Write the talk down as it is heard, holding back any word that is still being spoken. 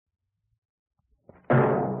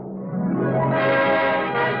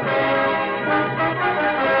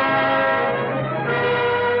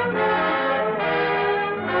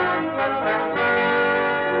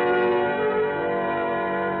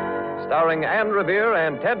starring Ann Revere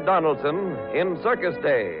and Ted Donaldson in Circus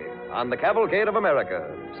Day on the Cavalcade of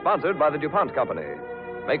America, sponsored by the DuPont Company,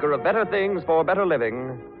 maker of better things for better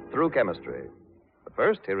living through chemistry. But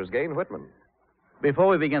first, here is Gain Whitman. Before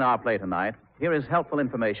we begin our play tonight, here is helpful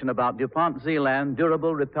information about DuPont Zealand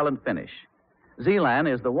Durable Repellent Finish. Zealand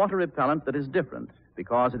is the water repellent that is different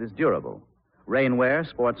because it is durable.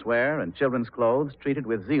 Rainwear, sportswear, and children's clothes treated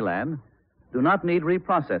with Zealand do not need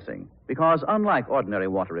reprocessing because, unlike ordinary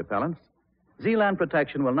water repellents, Zealand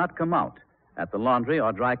protection will not come out at the laundry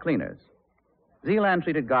or dry cleaners.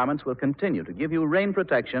 Zealand-treated garments will continue to give you rain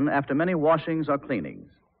protection after many washings or cleanings.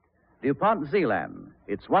 DuPont Zealand.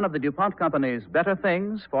 It's one of the DuPont Company's better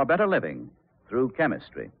things for better living through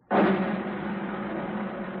chemistry.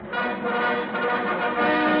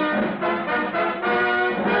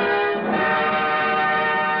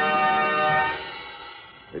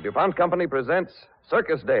 The DuPont Company presents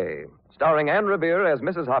Circus Day, starring Ann Revere as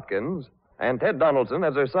Mrs. Hopkins and Ted Donaldson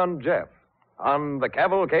as her son, Jeff, on the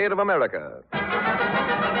Cavalcade of America.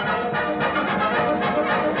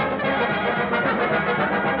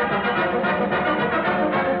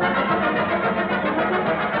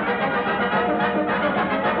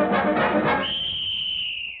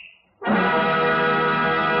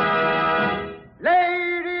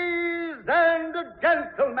 Ladies and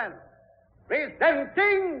gentlemen,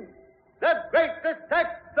 presenting the greatest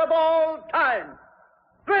act of all time.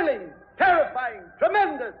 Thrilling, terrifying,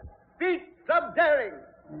 tremendous, feats of daring.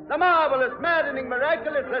 The marvelous, maddening,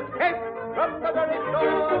 miraculous escape from the very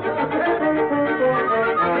shores of death.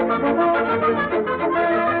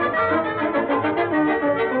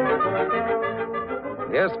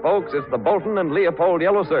 Yes, folks, it's the Bolton and Leopold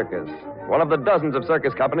Yellow Circus, one of the dozens of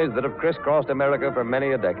circus companies that have crisscrossed America for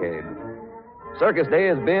many a decade. Circus Day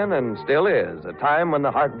has been and still is a time when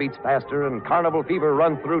the heart beats faster and carnival fever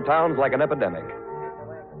runs through towns like an epidemic.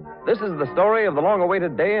 This is the story of the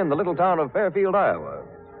long-awaited day in the little town of Fairfield, Iowa.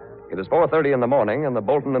 It is 4:30 in the morning, and the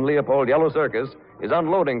Bolton and Leopold Yellow Circus is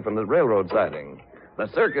unloading from the railroad siding. The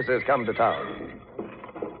circus has come to town.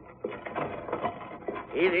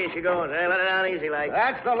 Easy she goes. Let her down easy like.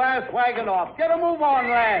 That's the last wagon off. Get a move on,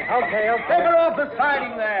 lad. Okay. Take her off the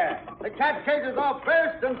siding there. The cat cages off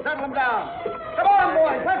first and settle them down. Come on,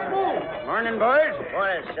 boys. Let's move. Morning, boys.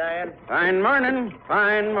 Morning, Cheyenne. Fine morning.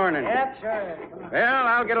 Fine morning. Yep, sure. Well,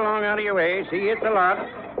 I'll get along out of your way. See you at the lot.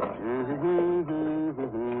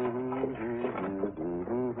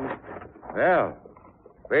 Well,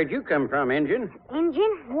 where'd you come from, Injun?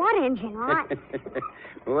 Engine? What engine?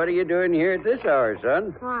 What are you doing here at this hour,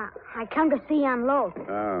 son? Well, I come to see you unload.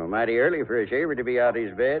 Oh, mighty early for a shaver to be out of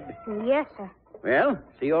his bed. Yes, sir. Well,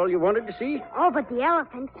 see all you wanted to see? Oh, but the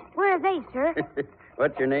elephants, where are they, sir?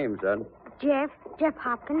 What's your name, son? Jeff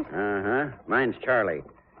Hopkins. Uh-huh. Mine's Charlie.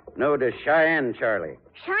 No, to Cheyenne Charlie.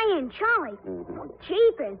 Cheyenne Charlie. Mhm. Oh,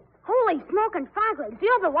 cheapers. Holy smoking froglets.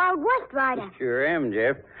 You're the Wild West rider. Sure am,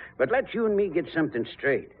 Jeff. But let's you and me get something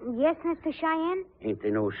straight. Yes, Mr. Cheyenne? Ain't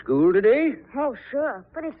there no school today? Oh, sure.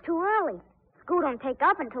 But it's too early. School don't take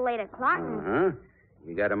up until 8 o'clock. Uh-huh.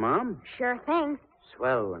 You got a mom? Sure thing.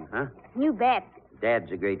 Swell one, huh? You bet.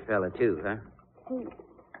 Dad's a great fella, too, huh?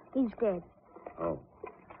 He's dead. Oh.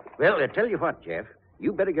 Well, I tell you what, Jeff.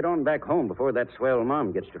 You better get on back home before that swell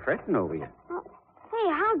mom gets to fretting over you. Oh,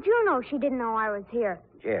 hey, how'd you know she didn't know I was here?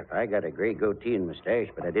 Jeff, I got a gray goatee and mustache,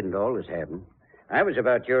 but I didn't always have 'em. I was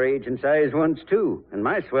about your age and size once, too, and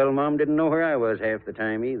my swell mom didn't know where I was half the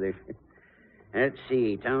time either. Let's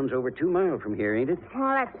see, town's over 2 miles from here, ain't it?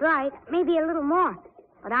 Well, that's right. Maybe a little more.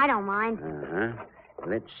 But I don't mind. Uh-huh.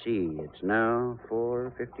 Let's see, it's now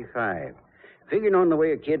 4:55. Figuring on the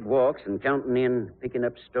way a kid walks and counting in, picking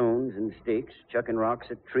up stones and sticks, chucking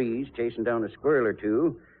rocks at trees, chasing down a squirrel or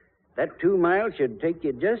two, that 2 miles should take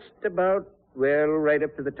you just about, well, right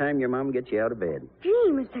up to the time your mom gets you out of bed. Gee,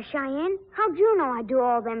 Mr. Cheyenne, how'd you know I do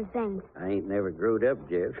all them things? I ain't never growed up,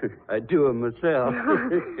 Jeff. I do 'em myself.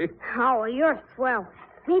 Oh, well, you're swell.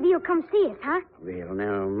 Maybe you'll come see us, huh? Well,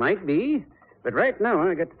 now, might be. But right now,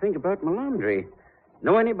 I got to think about my laundry.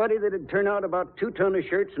 Know anybody that'd turn out about 2 ton of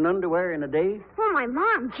shirts and underwear in a day? Well, my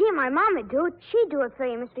mom. Gee, my mom would do it. She'd do it for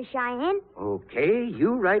you, Mr. Cheyenne. Okay,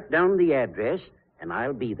 you write down the address, and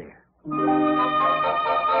I'll be there.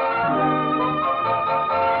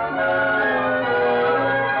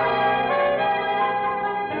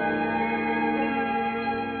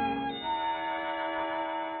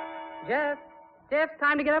 Jeff,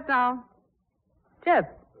 time to get up now. Jeff,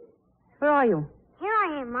 where are you? Here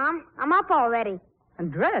I am, Mom. I'm up already.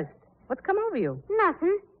 And dressed? What's come over you?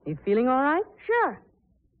 Nothing. You feeling all right? Sure.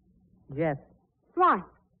 Jeff, What?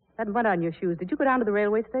 that mud on your shoes. Did you go down to the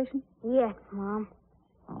railway station? Yes, Mom.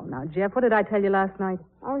 Oh, now, Jeff, what did I tell you last night?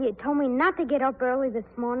 Oh, you told me not to get up early this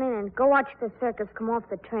morning and go watch the circus come off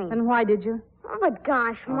the train. And why did you? Oh, but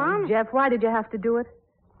gosh, Mom. Oh, Jeff, why did you have to do it?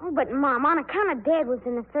 Oh, but Mom, on account of Dad was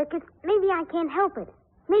in the circus, maybe I can't help it.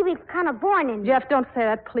 Maybe it's kind of born in me. Jeff, don't say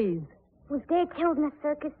that, please. Was Dad killed in the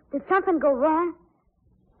circus? Did something go wrong?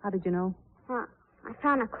 How did you know? I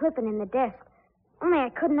found a clipping in the desk. Only I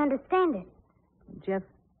couldn't understand it. Jeff,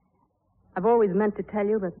 I've always meant to tell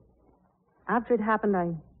you, but after it happened,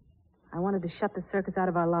 I wanted to shut the circus out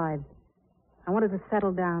of our lives. I wanted to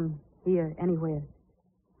settle down here, anywhere,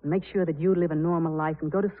 and make sure that you'd live a normal life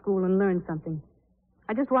and go to school and learn something.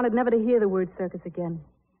 I just wanted never to hear the word circus again.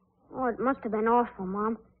 Oh, it must have been awful,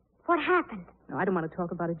 Mom. What happened? No, I don't want to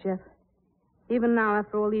talk about it, Jeff. Even now,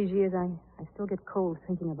 after all these years, I still get cold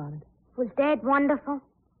thinking about it. Was Dad wonderful?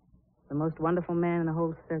 The most wonderful man in the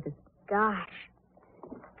whole circus. Gosh.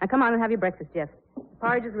 Now, come on and have your breakfast, Jeff. The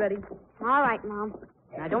porridge is ready. All right, Mom.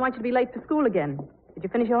 I don't want you to be late for school again. Did you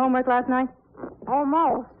finish your homework last night?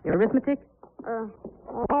 Almost. Your arithmetic?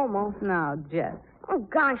 Almost. No, Jeff. Oh,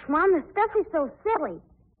 gosh, Mom, this stuff is so silly.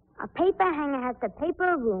 A paper hanger has to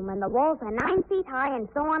paper a room, and the walls are 9 feet high, and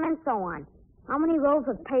so on and so on. How many rolls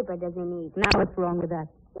of paper does he need? Now what's wrong with that?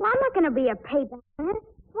 Well, I'm not going to be a paper hanger.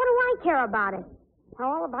 What do I care about it?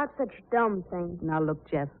 All about such dumb things. Now, look,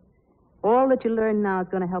 Jeff. All that you learn now is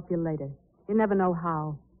going to help you later. You never know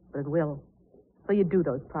how, but it will. So you do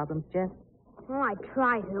those problems, Jeff. Oh, I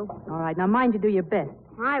try to. All right, now mind you do your best.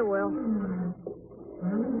 I will.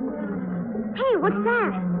 Hey, what's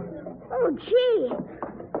that? Oh, gee.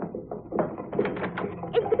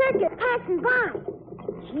 It's Circus passing by.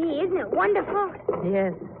 Gee, isn't it wonderful?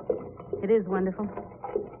 Yes, it is wonderful.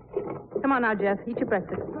 Come on now, Jeff. Eat your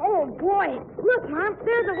breakfast. Oh, boy. Look, Mom,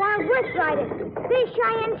 there's a Wild West rider. There's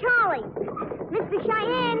Cheyenne Charlie. Mr.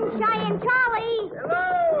 Cheyenne Charlie.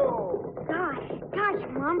 Hello! Gosh,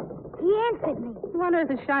 Mom. He answered me. Who on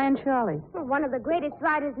earth is Cheyenne Charlie? Well, one of the greatest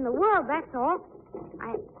riders in the world, that's all.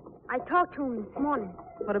 I talked to him this morning.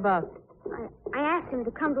 What about? I asked him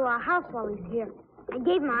to come to our house while he's here. I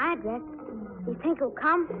gave him my address. Do you think he'll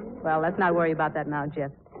come? Well, let's not worry about that now,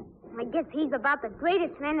 Jeff. I guess he's about the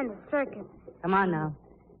greatest man in the circus. Come on now.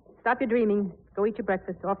 Stop your dreaming. Go eat your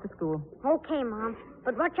breakfast. Off to school. Okay, Mom.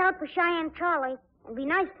 But watch out for Cheyenne Charlie and be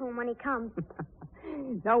nice to him when he comes.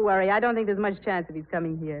 Don't worry. I don't think there's much chance of he's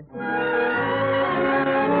coming here.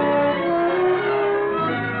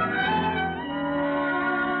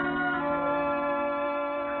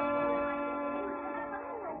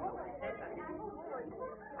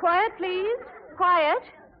 Quiet, please. Quiet.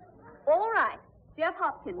 All right. Jeff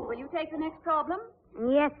Hopkins, will you take the next problem?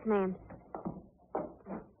 Yes, ma'am.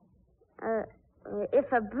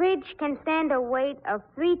 If a bridge can stand a weight of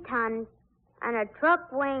 3 tons and a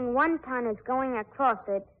truck weighing 1 ton is going across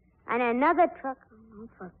it and another truck... Oh,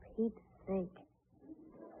 for Pete's sake.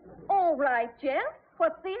 All right, Jeff.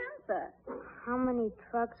 What's the answer? How many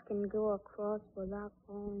trucks can go across without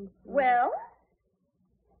falling through? Well,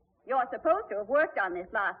 you're supposed to have worked on this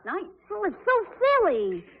last night. Oh, it's so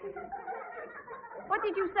silly. What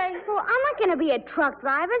did you say? Well, I'm not going to be a truck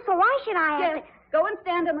driver, so why should I have Jeff, go and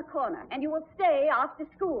stand in the corner, and you will stay after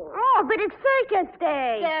school. Oh, but it's circus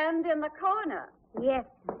day. Stand in the corner. Yes.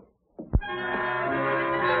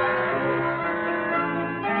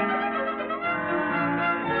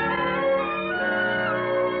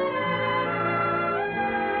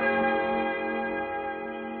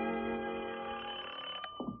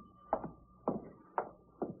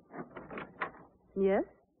 Yes?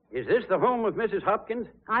 Is this the home of Mrs. Hopkins?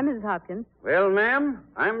 I'm Mrs. Hopkins. Well, ma'am,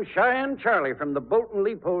 I'm Cheyenne Charlie from the Bolton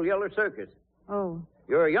Leaphole Yeller Circus. Oh.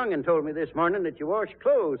 Your young'un told me this morning that you wash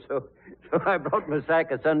clothes, so I brought my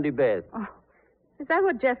sack of Sunday best. Oh. Is that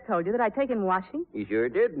what Jeff told you, that I take in washing? He sure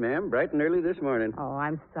did, ma'am, bright and early this morning. Oh,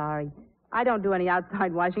 I'm sorry. I don't do any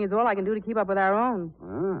outside washing. It's all I can do to keep up with our own.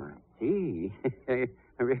 Ah, I see. I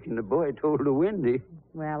reckon the boy told the Wendy.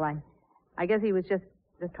 Well, I guess he was just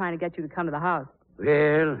trying to get you to come to the house.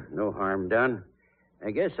 Well, no harm done.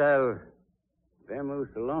 I guess I'll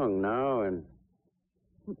vamoose along now and...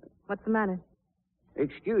 What's the matter?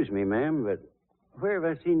 Excuse me, ma'am, but where have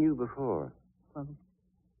I seen you before? Well,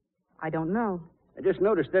 I don't know. I just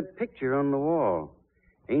noticed that picture on the wall.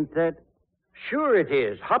 Ain't that... Sure it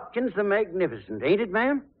is. Hopkins the Magnificent, ain't it,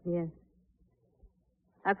 ma'am? Yes.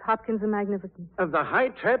 That's Hopkins the Magnificent. Of the high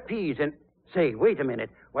trapeze and... Say, wait a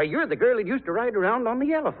minute. Why, you're the girl that used to ride around on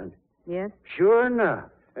the elephant. Yes? Sure enough.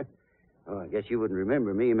 Oh, I guess you wouldn't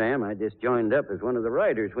remember me, ma'am. I just joined up as one of the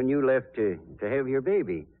riders when you left to have your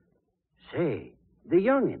baby. Say, the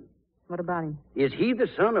young'un. What about him? Is he the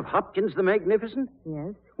son of Hopkins the Magnificent?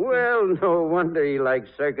 Yes. Well, no wonder he likes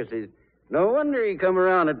circuses. No wonder he come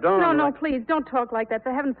around at dawn. No, please, don't talk like that.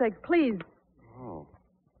 For heaven's sakes, please. Oh.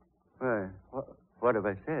 Why, what have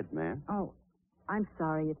I said, ma'am? Oh, I'm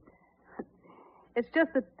sorry. It's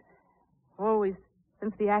just that always,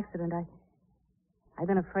 since the accident, I've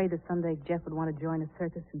been afraid that someday Jeff would want to join a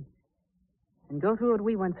circus and go through what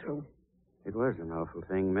we went through. It was an awful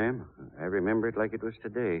thing, ma'am. I remember it like it was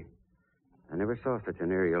today. I never saw such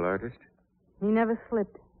an aerial artist. He never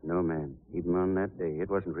slipped. No, ma'am. Even on that day, it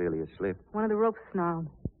wasn't really a slip. One of the ropes snarled.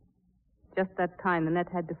 Just that time, the net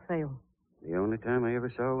had to fail. The only time I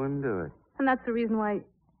ever saw one do it. And that's the reason why,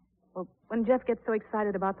 well, when Jeff gets so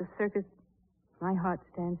excited about the circus, my heart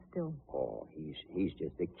stands still. Oh, he's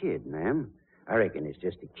just a kid, ma'am. I reckon it's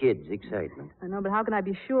just a kid's excitement. I know, but how can I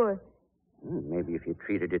be sure? Maybe if you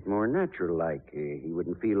treated it more natural-like, he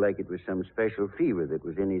wouldn't feel like it was some special fever that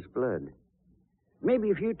was in his blood. Maybe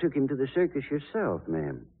if you took him to the circus yourself,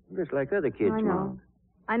 ma'am, just like other kids, I know. Mom.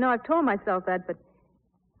 I know, I've told myself that, but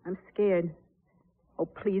I'm scared. Oh,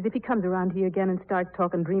 please, if he comes around here again and starts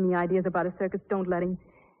talking dreamy ideas about a circus, don't let him.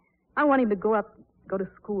 I want him to go to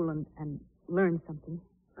school and learn something.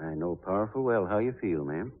 I know powerful well how you feel,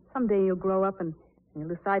 ma'am. Someday he'll grow up and he'll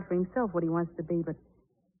decide for himself what he wants to be, but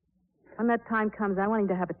when that time comes, I want him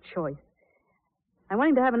to have a choice. I want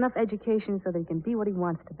him to have enough education so that he can be what he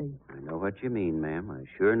wants to be. I know what you mean, ma'am. I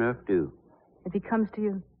sure enough do. If he comes to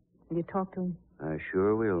you, will you talk to him? I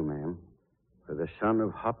sure will, ma'am. For the son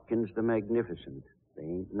of Hopkins the Magnificent, there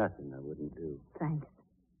ain't nothing I wouldn't do. Thanks.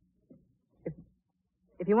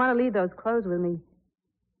 If you want to leave those clothes with me,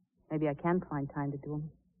 maybe I can find time to do them.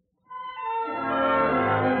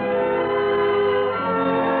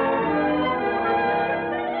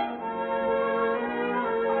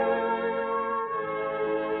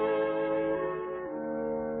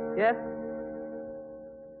 Jeff?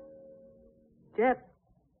 Jeff?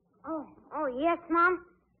 Oh, yes, Mom?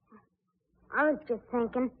 I was just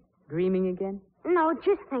thinking. Dreaming again? No,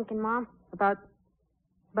 just thinking, Mom. About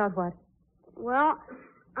what? Well,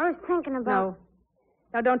 I was thinking about...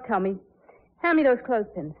 No, don't tell me. Hand me those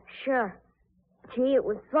clothespins. Sure. Gee, it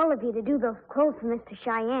was swell of you to do those clothes for Mr.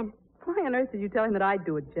 Cheyenne. Why on earth did you tell him that I'd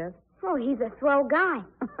do it, Jeff? Oh, he's a swell guy.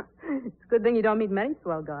 It's a good thing you don't meet many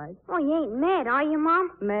swell guys. Oh, you ain't mad, are you,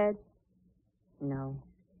 Mom? Mad? No.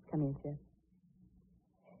 Come here, Jeff.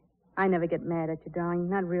 I never get mad at you, darling.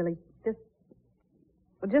 Not really.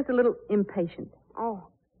 Just a little impatient. Oh.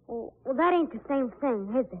 Well, that ain't the same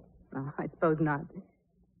thing, is it? No, I suppose not.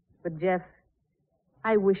 But, Jeff,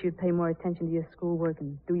 I wish you'd pay more attention to your schoolwork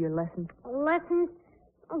and do your lessons. Lessons?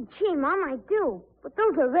 Oh, gee, Mom, I do. But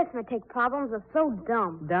those arithmetic problems are so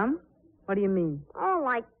dumb. Dumb? What do you mean? Oh,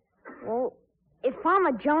 like, well, if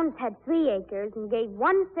Farmer Jones had 3 acres and gave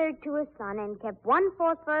 1/3 to his son and kept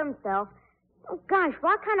 1/4 for himself, oh, gosh,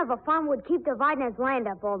 what kind of a farm would keep dividing his land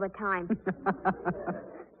up all the time?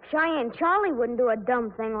 Cheyenne Charlie wouldn't do a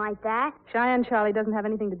dumb thing like that. Cheyenne Charlie doesn't have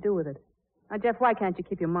anything to do with it. Now, Jeff, why can't you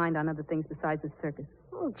keep your mind on other things besides the circus?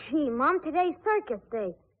 Oh, gee, Mom, today's circus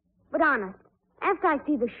day. But honest, after I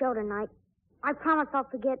see the show tonight, I promise I'll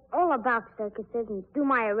forget all about circuses and do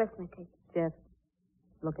my arithmetic. Jeff,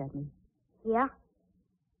 look at me. Yeah?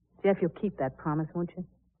 Jeff, you'll keep that promise, won't you?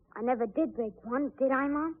 I never did break one, did I,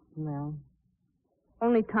 Mom? No.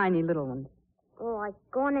 Only tiny little ones. Oh, like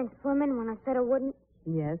going in swimming when I said I wouldn't?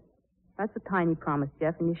 Yes. That's a tiny promise,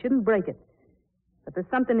 Jeff, and you shouldn't break it. But there's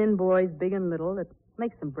something in boys, big and little, that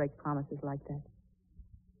makes them break promises like that.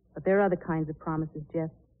 But there are other kinds of promises, Jeff.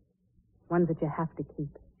 Ones that you have to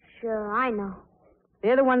keep. Sure, I know.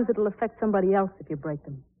 They're the ones that'll affect somebody else if you break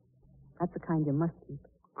them. That's the kind you must keep.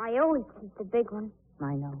 I always keep the big one.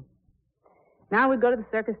 I know. Now we go to the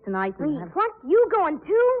circus tonight and Wait, what? You going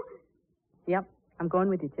too? Yep, I'm going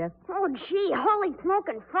with you, Jeff. Oh, gee, holy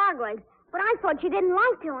smoking frog legs. But I thought you didn't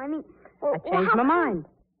like to. I mean... I changed my mind.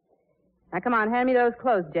 Now, come on, hand me those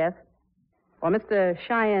clothes, Jeff. Or Mr.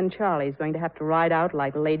 Cheyenne Charlie's going to have to ride out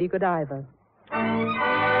like Lady Godiva.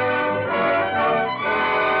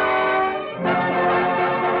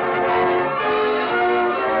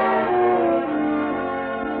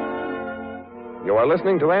 You are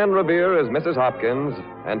listening to Anne Revere as Mrs. Hopkins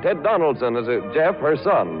and Ted Donaldson as Jeff, her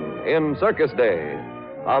son, in Circus Day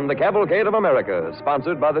on the Cavalcade of America,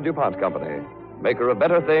 sponsored by the DuPont Company, maker of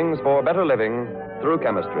better things for better living through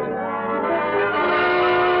chemistry.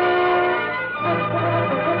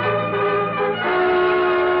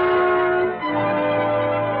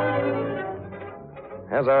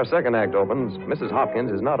 As our second act opens, Mrs.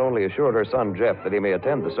 Hopkins has not only assured her son Jeff that he may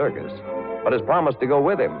attend the circus, but has promised to go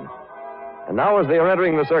with him. And now, as they are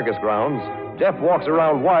entering the circus grounds, Jeff walks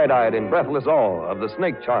around wide-eyed in breathless awe of the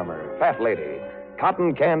snake charmer, Fat Lady,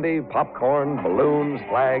 cotton candy, popcorn, balloons,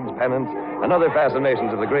 flags, pennants, and other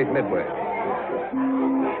fascinations of the great Midway.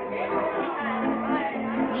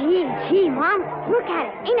 Gee, Mom, look at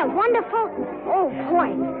it. Ain't it wonderful? Oh, boy.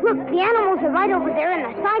 Look, the animals are right over there, and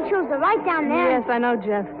the sideshows are right down there. Yes, I know,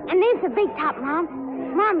 Jeff. And there's the big top, Mom.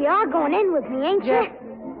 Mom, you are going in with me, ain't Jeff, you?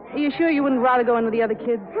 are you sure you wouldn't rather go in with the other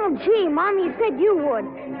kids? Oh, gee, Mom, you said you would.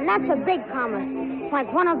 And that's a big promise.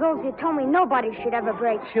 Like one of those you told me nobody should ever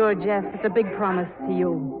break. Sure, Jeff. It's a big promise to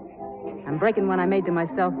you. I'm breaking one I made to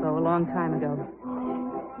myself, though, a long time ago.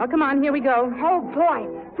 Oh, come on, here we go. Oh, boy.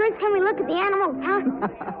 First, can we look at the animals, huh?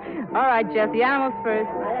 All right, Jeff, the animals first.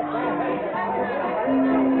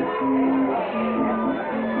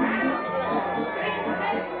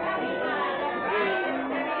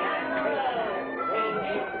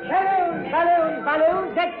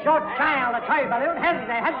 Balloons, get your child a toy balloon. Head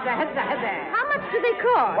there. How much do they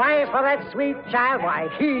cost? Why, for that sweet child, why,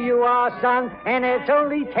 here you are, son, and it's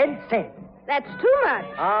only 10 cents. That's too much.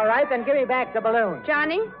 All right, then give me back the balloon.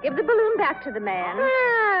 Johnny, give the balloon back to the man.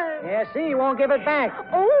 Yeah, see, he won't give it back.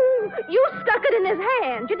 Oh, you stuck it in his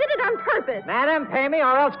hand. You did it on purpose. Madam, pay me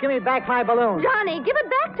or else give me back my balloon. Johnny, give it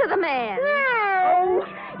back to the man. Oh,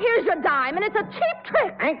 here's your dime, and it's a cheap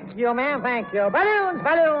trick. Thank you, ma'am, thank you. Balloons,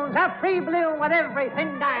 a free balloon with every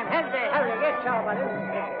thin dime. Hurry, get your balloon.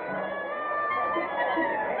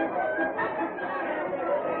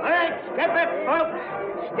 All right, step up, folks.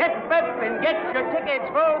 Step up and get your tickets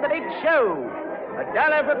for the big show. $1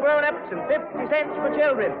 for grown-ups and 50 cents for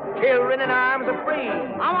children. Children in arms are free.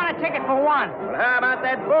 I want a ticket for one. Well, how about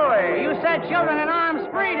that boy? You said children in arms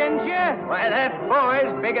free, didn't you? Why, that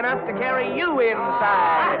boy's big enough to carry you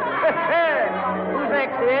inside. Who's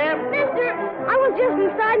next, dear? Mister, I was just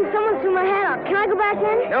inside and someone threw my hat out. Can I go back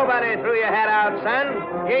in? Nobody threw your hat out,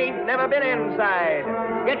 son. You ain't never been inside.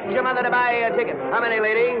 Get your mother to buy you a ticket. How many,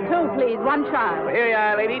 lady? 2, please. 1 child. Well, here you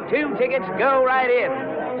are, lady. 2 tickets. Go right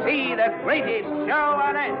in. See the greatest show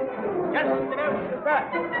on earth. Just about to start.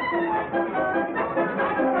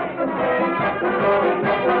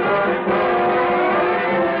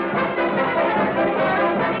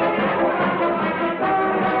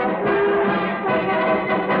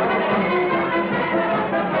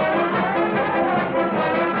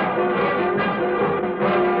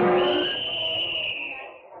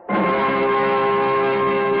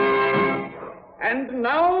 And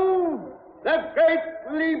now, the great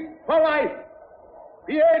leap for life.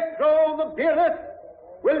 Pietro the Fearless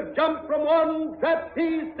will jump from one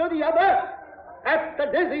trapeze to the other at the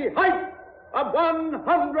dizzy height of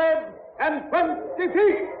 120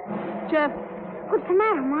 feet. Jeff, What's the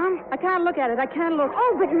matter, Mom? I can't look at it. I can't look.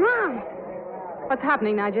 Oh, but Mom, What's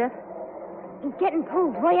happening now, Jeff? he's getting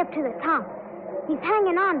pulled way up to the top. He's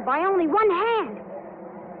hanging on by only one hand.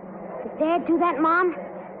 Did Dad do that, Mom?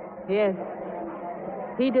 Yes.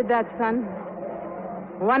 He did that, son.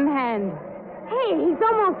 One hand. Hey, he's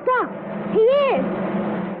almost up. He is.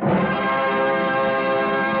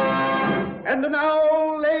 And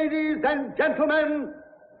now, ladies and gentlemen,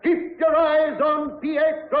 keep your eyes on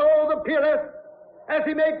Pietro the Fearless as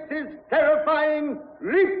he makes his terrifying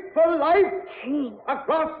leap for life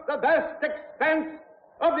across the vast expanse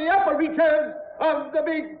of the upper reaches of the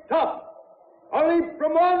big top. A leap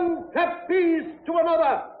from one trapeze to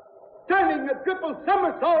another, turning a triple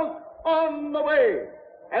somersault on the way,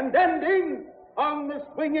 and ending on the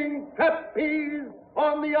swinging trapeze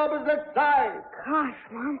on the opposite side. Gosh,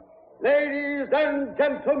 Mom. Ladies and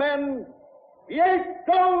gentlemen,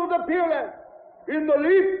 Pietro the Fearless in the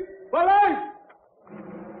leap for life.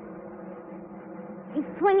 He's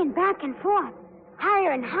swinging back and forth,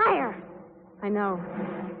 higher and higher. I know,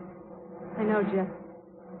 Jeff.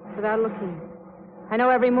 Without looking. I know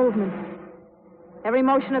every movement. Every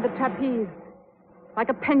motion of the trapeze. Like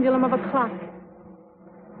a pendulum of a clock.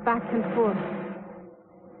 Back and forth.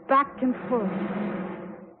 Back and forth.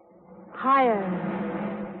 Higher.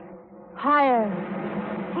 Higher.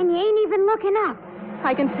 And you ain't even looking up.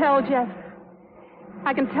 I can tell, Jeff.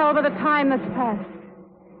 I can tell by the time that's passed.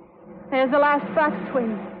 There's the last back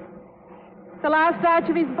swing. The last arch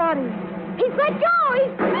of his body. He's let go!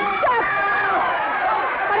 He's stuck!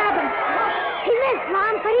 What happened? He missed,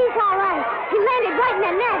 Mom, but he's all right. He landed right in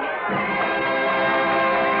the net.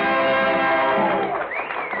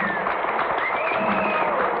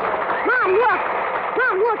 Mom, look!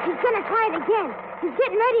 Mom, look, he's gonna try it again. He's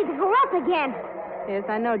getting ready to go up again. Yes,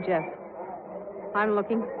 I know, Jeff. I'm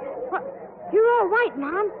looking. What? You're all right,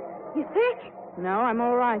 Mom. You sick? No, I'm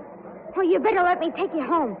all right. Well, you better let me take you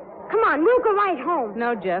home. Come on, we'll go right home.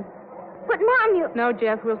 No, Jeff. But, Mom, you... No,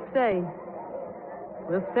 Jeff, we'll stay.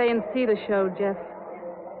 We'll stay and see the show, Jeff.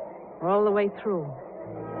 All the way through.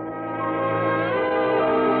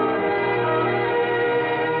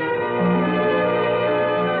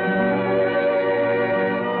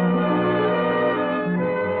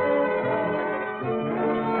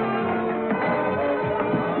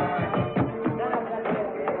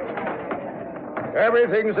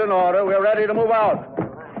 Everything's in order. We're ready to move out.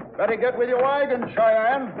 Better get with your wagon,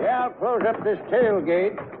 Cheyenne. Yeah, I'll close up this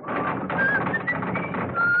tailgate.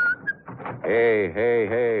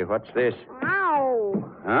 Hey, what's this? Ow.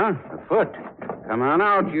 Huh? A foot. Come on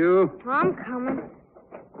out, you. I'm coming.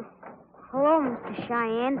 Hello, Mr.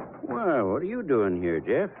 Cheyenne. Well, what are you doing here,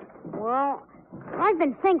 Jeff? Well, I've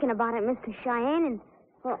been thinking about it, Mr. Cheyenne, and,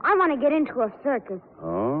 well, I want to get into a circus.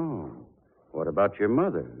 Oh. What about your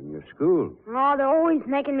mother and your school? Oh, they're always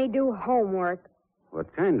making me do homework.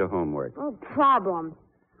 What kind of homework? Oh, problems.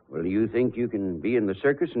 Well, do you think you can be in the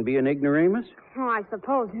circus and be an ignoramus? Oh, I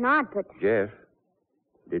suppose not, but... Jeff,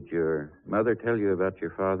 did your mother tell you about your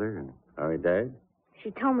father and how he died?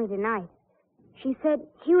 She told me tonight. She said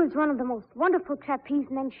he was one of the most wonderful trapeze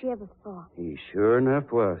men she ever saw. He sure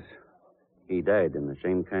enough was. He died in the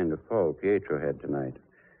same kind of fall Pietro had tonight.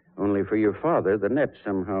 Only for your father, the net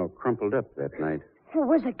somehow crumpled up that night. Oh,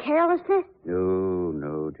 was it carelessness?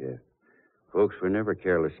 No, Jeff. Folks were never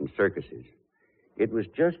careless in circuses. It was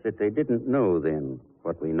just that they didn't know then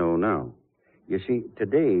what we know now. You see,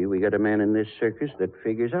 today we got a man in this circus that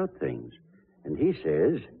figures out things. And he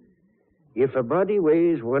says, if a body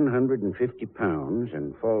weighs 150 pounds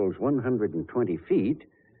and falls 120 feet,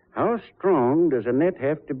 how strong does a net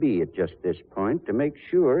have to be at just this point to make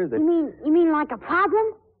sure that... You mean like a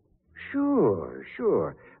problem?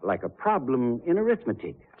 Sure. Like a problem in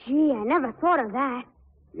arithmetic. Gee, I never thought of that.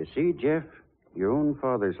 You see, Jeff, your own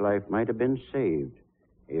father's life might have been saved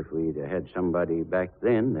if we'd had somebody back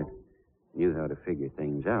then that knew how to figure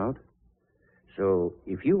things out. So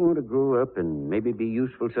if you want to grow up and maybe be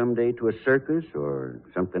useful someday to a circus or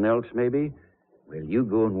something else maybe, well, you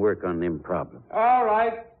go and work on them problems. All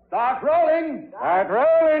right. Start rolling.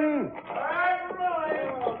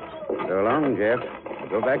 So long, Jeff.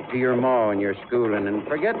 Go back to your ma and your schooling and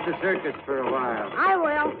forget the circus for a while. I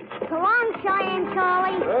will. So long, Cheyenne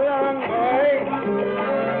Charlie. So long,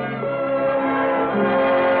 boy.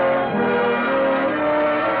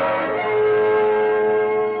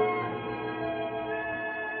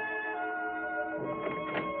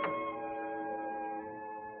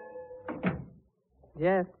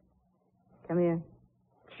 Jeff, come here.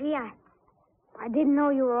 Gee, I didn't know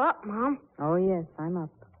you were up, Mom. Oh, yes, I'm up.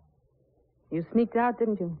 You sneaked out,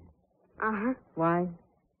 didn't you? Uh-huh. Why?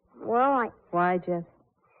 Well, Why, Jeff?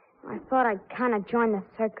 I thought I'd kind of join the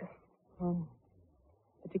circus. Oh.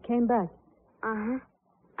 But you came back. Uh-huh.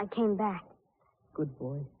 I came back. Good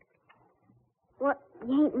boy. What,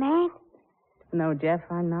 you ain't mad? No, Jeff,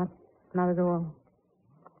 I'm not. Not at all.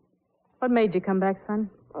 What made you come back, son?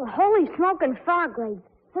 Oh, holy smoking frog legs.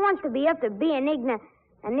 Who wants to be up to be an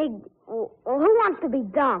who wants to be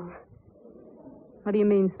dumb? What do you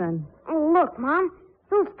mean, son? Oh, look, Mom.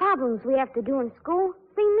 Those problems we have to do in school,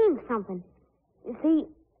 they mean something. You see,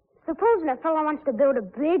 supposing a fellow wants to build a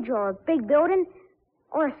bridge or a big building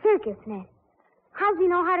or a circus net. How's he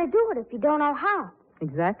know how to do it if you don't know how?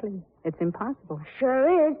 Exactly. It's impossible.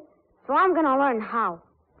 Sure is. So I'm going to learn how.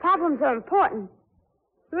 Problems are important.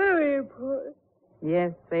 Very important.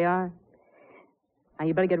 Yes, they are. Now,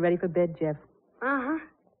 you better get ready for bed, Jeff. Uh-huh.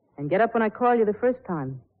 And get up when I call you the first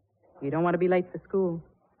time. You don't want to be late for school.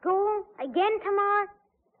 School? Again tomorrow?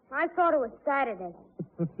 I thought it was Saturday.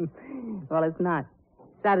 Well, it's not.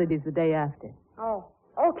 Saturday's the day after. Oh,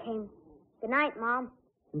 okay. Good night, Mom.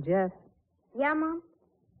 And Jeff, Yeah, Mom?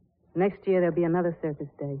 next year there'll be another circus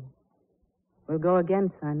day. We'll go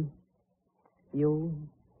again, son. You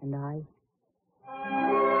and I.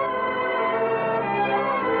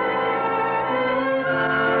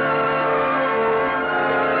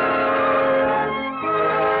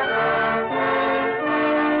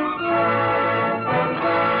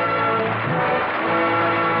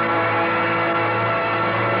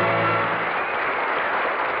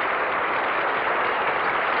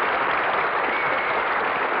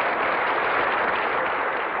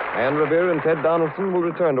 Ann Revere and Ted Donaldson will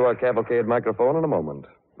return to our Cavalcade microphone in a moment.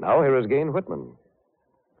 Now, here is Gain Whitman.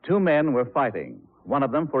 Two men were fighting, one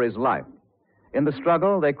of them for his life. In the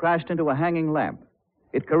struggle, they crashed into a hanging lamp.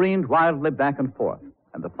 It careened wildly back and forth,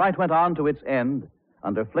 and the fight went on to its end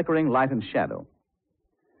under flickering light and shadow.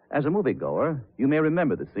 As a moviegoer, you may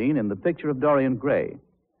remember the scene in The Picture of Dorian Gray.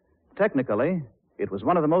 Technically, it was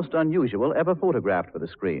one of the most unusual ever photographed for the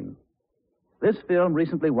screen. This film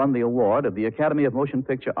recently won the award of the Academy of Motion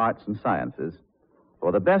Picture Arts and Sciences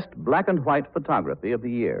for the best black and white photography of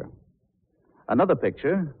the year. Another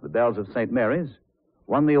picture, The Bells of St. Mary's,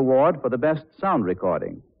 won the award for the best sound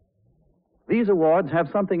recording. These awards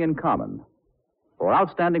have something in common. For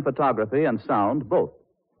outstanding photography and sound, both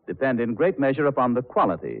depend in great measure upon the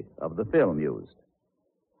quality of the film used.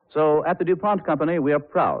 So at the DuPont Company, we are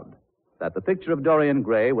proud that the picture of Dorian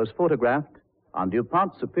Gray was photographed on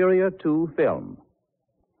DuPont Superior 2 film,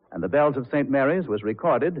 and the Bells of St. Mary's was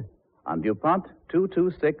recorded on DuPont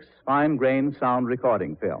 226 fine-grain sound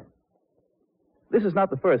recording film. This is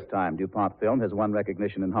not the first time DuPont film has won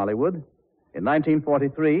recognition in Hollywood. In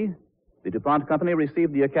 1943, the DuPont Company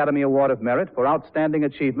received the Academy Award of Merit for outstanding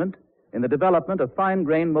achievement in the development of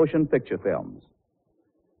fine-grain motion picture films.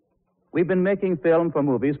 We've been making film for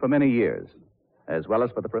movies for many years, as well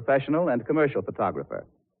as for the professional and commercial photographer.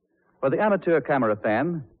 For the amateur camera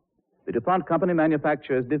fan, the DuPont Company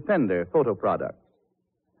manufactures Defender photo products.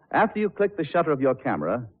 After you click the shutter of your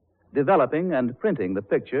camera, developing and printing the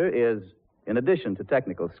picture is, in addition to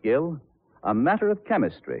technical skill, a matter of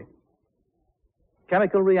chemistry.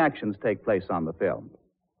 Chemical reactions take place on the film.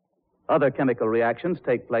 Other chemical reactions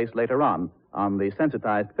take place later on the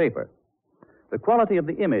sensitized paper. The quality of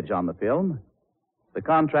the image on the film, the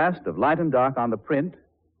contrast of light and dark on the print,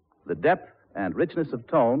 the depth and richness of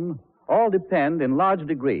tone all depend in large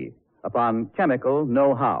degree upon chemical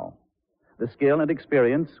know-how, the skill and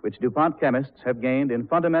experience which DuPont chemists have gained in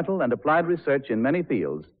fundamental and applied research in many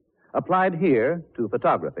fields, applied here to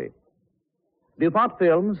photography. DuPont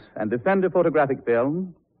films and Defender photographic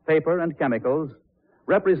film, paper, and chemicals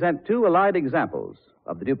represent two allied examples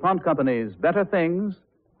of the DuPont Company's better things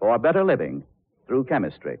for better living through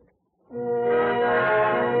chemistry.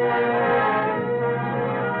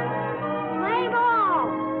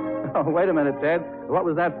 Oh, wait a minute, Ted. What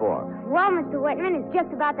was that for? Well, Mr. Whitman, it's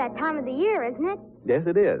just about that time of the year, isn't it? Yes,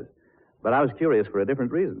 it is. But I was curious for a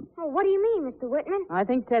different reason. Oh, what do you mean, Mr. Whitman? I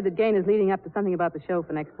think, Ted, that Gain is leading up to something about the show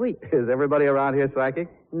for next week. Is everybody around here psychic?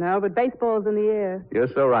 No, but baseball's in the air. You're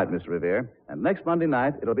so right, Mr. Revere. And next Monday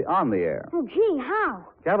night, it'll be on the air. Oh, gee, how?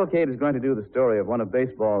 Cavalcade is going to do the story of one of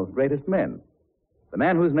baseball's greatest men. The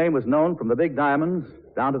man whose name was known from the big diamonds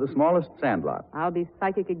down to the smallest sandlot. I'll be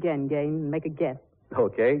psychic again, Gain, and make a guess.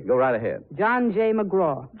 Okay, go right ahead. John J.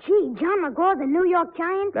 McGraw. Gee, John McGraw, the New York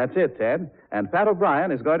Giants? That's it, Ted. And Pat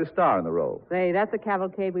O'Brien is going to star in the role. Say, that's a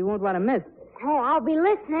cavalcade we won't want to miss. Oh, I'll be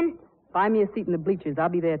listening. Buy me a seat in the bleachers. I'll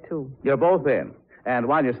be there, too. You're both in. And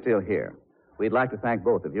while you're still here, we'd like to thank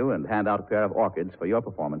both of you and hand out a pair of orchids for your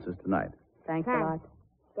performances tonight. Thanks a lot.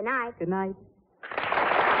 Good night. Good night.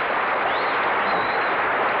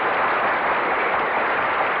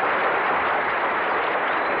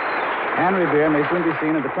 Anne Revere may soon be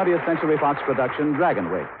seen in the 20th Century Fox production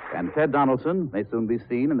Dragonwake, and Ted Donaldson may soon be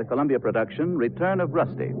seen in the Columbia production Return of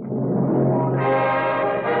Rusty.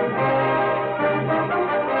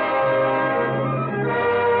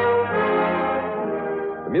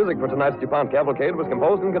 The music for tonight's DuPont Cavalcade was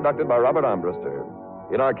composed and conducted by Robert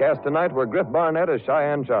Armbruster. In our cast tonight were Griff Barnett as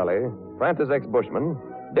Cheyenne Charlie, Francis X. Bushman,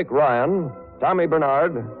 Dick Ryan, Tommy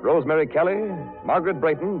Bernard, Rosemary Kelly, Margaret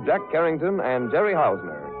Brayton, Jack Carrington, and Jerry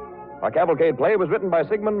Hausner. Our cavalcade play was written by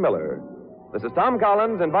Sigmund Miller. This is Tom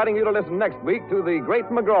Collins inviting you to listen next week to The Great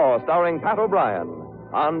McGraw starring Pat O'Brien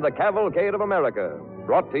on the Cavalcade of America,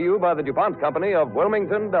 brought to you by the DuPont Company of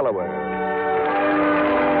Wilmington, Delaware.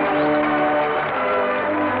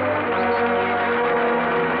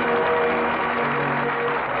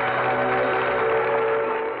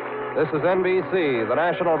 This is NBC, the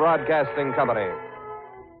National Broadcasting Company.